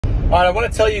All right, I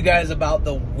want to tell you guys about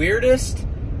the weirdest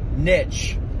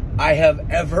niche I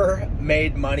have ever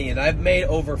made money in. I've made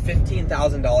over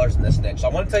 $15,000 in this niche. So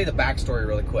I want to tell you the backstory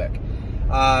really quick.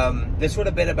 This would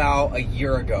have been about a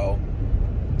year ago.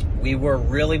 We were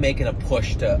really making a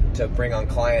push to bring on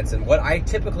clients. And what I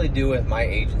typically do with my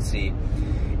agency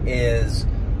is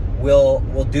we'll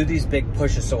do these big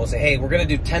pushes. So we'll say, hey, we're going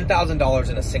to do $10,000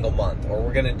 in a single month, or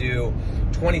we're going to do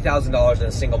 $20,000 in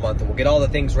a single month, and we'll get all the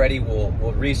things ready. We'll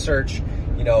research,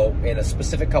 you know, in a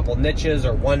specific couple niches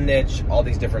or one niche, all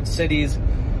these different cities.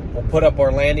 We'll put up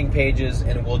our landing pages,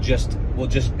 and we'll just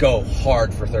go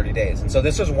hard for 30 days. And so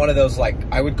this was one of those, like,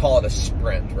 I would call it a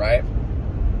sprint, right?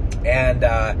 And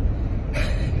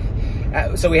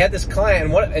so we had this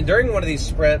client, and during one of these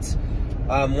sprints,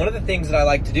 one of the things that I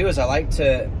like to do is I like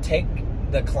to take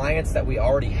the clients that we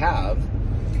already have,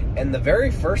 and the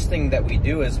very first thing that we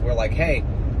do is we're like, hey,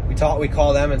 we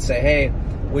call them and say, hey,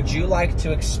 would you like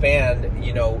to expand,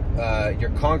 you know, your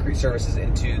concrete services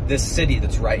into this city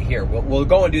that's right here? We'll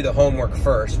go and do the homework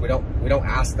first. We don't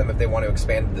ask them if they want to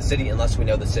expand to the city unless we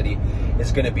know the city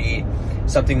is going to be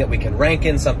something that we can rank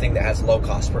in, something that has low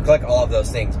cost per click, all of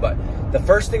those things. But the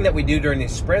first thing that we do during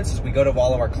these sprints is we go to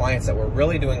all of our clients that we're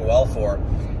really doing well for,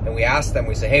 and we ask them,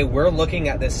 we say, hey, we're looking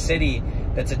at this city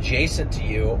that's adjacent to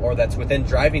you or that's within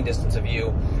driving distance of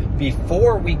you.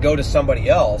 Before we go to somebody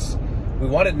else, we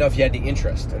wanted to know if you had any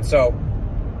interest. And so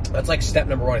that's like step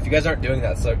number one. If you guys aren't doing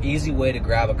that, it's an easy way to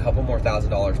grab a couple more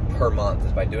 $1,000s per month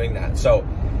is by doing that. So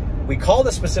we called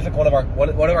a specific one of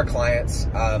our clients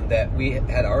that we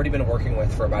had already been working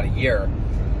with for about a year.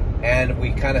 And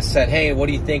we kind of said, hey, what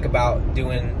do you think about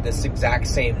doing this exact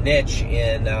same niche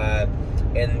in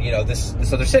you know,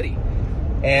 this other city?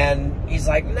 And he's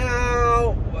like,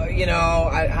 no, you know,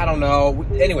 I don't know.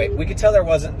 Anyway, we could tell there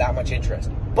wasn't that much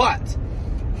interest. But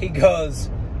he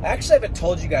goes, I actually haven't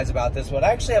told you guys about this, but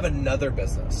I actually have another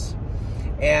business.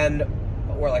 And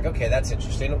we're like, okay, that's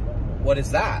interesting. What is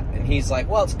that? And he's like,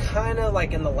 well, it's kind of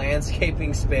like in the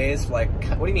landscaping space. Like,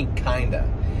 what do you mean, kinda?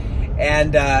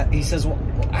 And he says, well,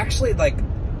 actually, like,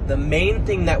 the main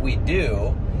thing that we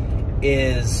do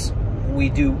is we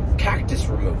do cactus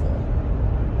removal.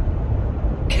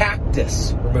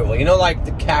 Cactus removal. You know, like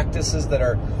the cactuses that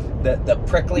are the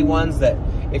prickly ones that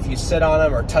if you sit on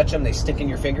them or touch them, they stick in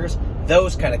your fingers?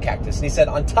 Those kind of cactus. And he said,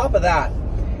 on top of that,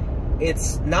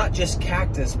 it's not just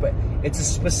cactus, but it's a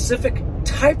specific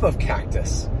type of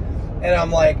cactus. And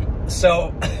I'm like,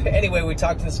 so anyway, we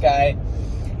talked to this guy,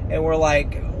 and we're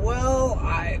like, well,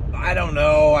 I don't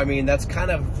know. I mean, that's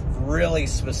kind of really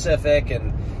specific,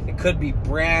 and it could be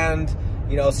brand,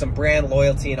 you know, some brand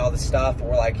loyalty and all this stuff. And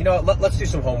we're like, you know what, let's do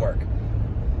some homework.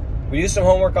 We do some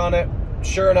homework on it.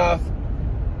 Sure enough,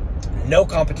 no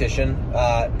competition.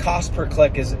 Cost per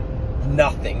click is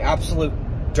nothing, absolute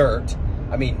dirt.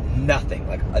 I mean, nothing,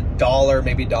 like $1,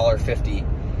 maybe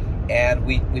 $1.50. And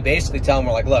we basically tell them,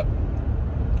 we're like, look,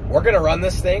 we're going to run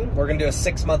this thing. We're going to do a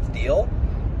 6-month deal,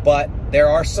 but there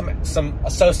are some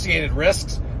associated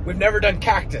risks. We've never done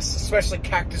cactus, especially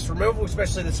cactus removal,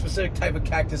 especially the specific type of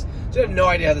cactus. So we have no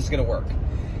idea how this is going to work.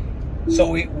 So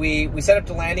we set up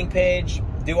the landing page,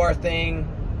 do our thing,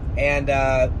 and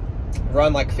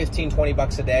run like 15, 20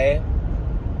 bucks a day,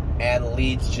 and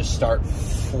leads just start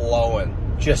flowing.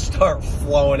 Just start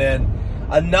flowing in.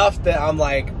 Enough that I'm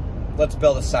like, let's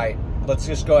build a site. Let's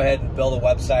just go ahead and build a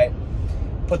website.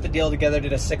 Put the deal together,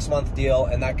 did a 6-month deal,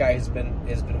 and that guy has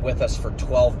been with us for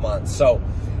 12 months. So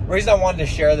the reason I wanted to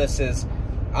share this is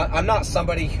I'm not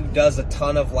somebody who does a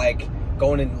ton of like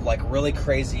going in like really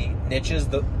crazy niches.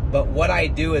 But what I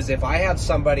do is if I have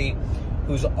somebody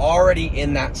who's already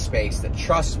in that space, that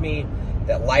trusts me,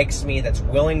 that likes me, that's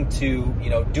willing to, you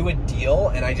know, do a deal,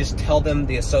 and I just tell them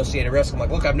the associated risk. I'm like,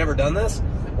 look, I've never done this,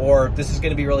 or this is going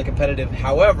to be really competitive.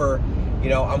 However, you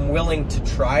know, I'm willing to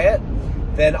try it.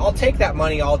 Then I'll take that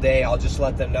money all day. I'll just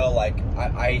let them know, like,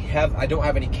 I don't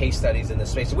have any case studies in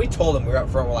this space. And we told them, we were up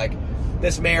front, we're like,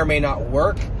 this may or may not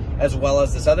work as well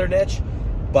as this other niche,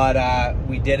 but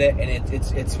we did it, and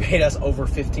it's made us over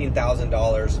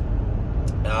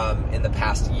 $15,000 in the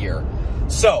past year.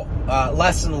 So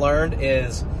lesson learned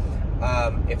is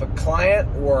if a client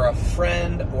or a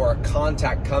friend or a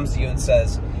contact comes to you and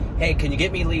says, hey, can you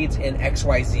get me leads in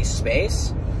XYZ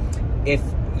space? If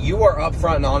you are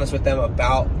upfront and honest with them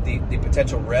about the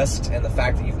potential risks and the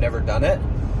fact that you've never done it,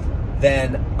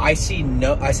 then I see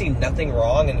nothing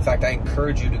wrong. And in fact, I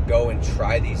encourage you to go and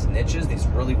try these niches, these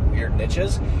really weird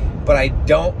niches. But I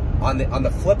don't, on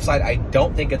the flip side, I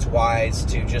don't think it's wise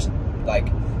to just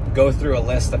like go through a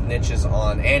list of niches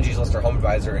on Angie's List or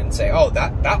HomeAdvisor and say, oh,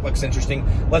 that looks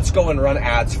interesting, let's go and run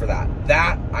ads for that.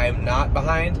 That I'm not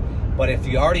behind. But if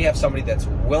you already have somebody that's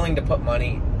willing to put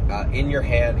money in your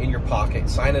hand, in your pocket,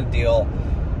 sign a deal,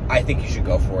 I think you should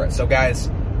go for it. So guys,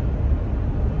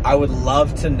 I would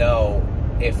love to know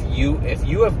if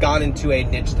you have gone into a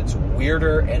niche that's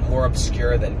weirder and more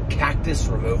obscure than cactus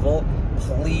removal.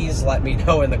 Please let me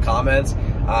know in the comments.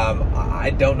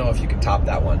 I don't know if you can top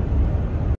that one.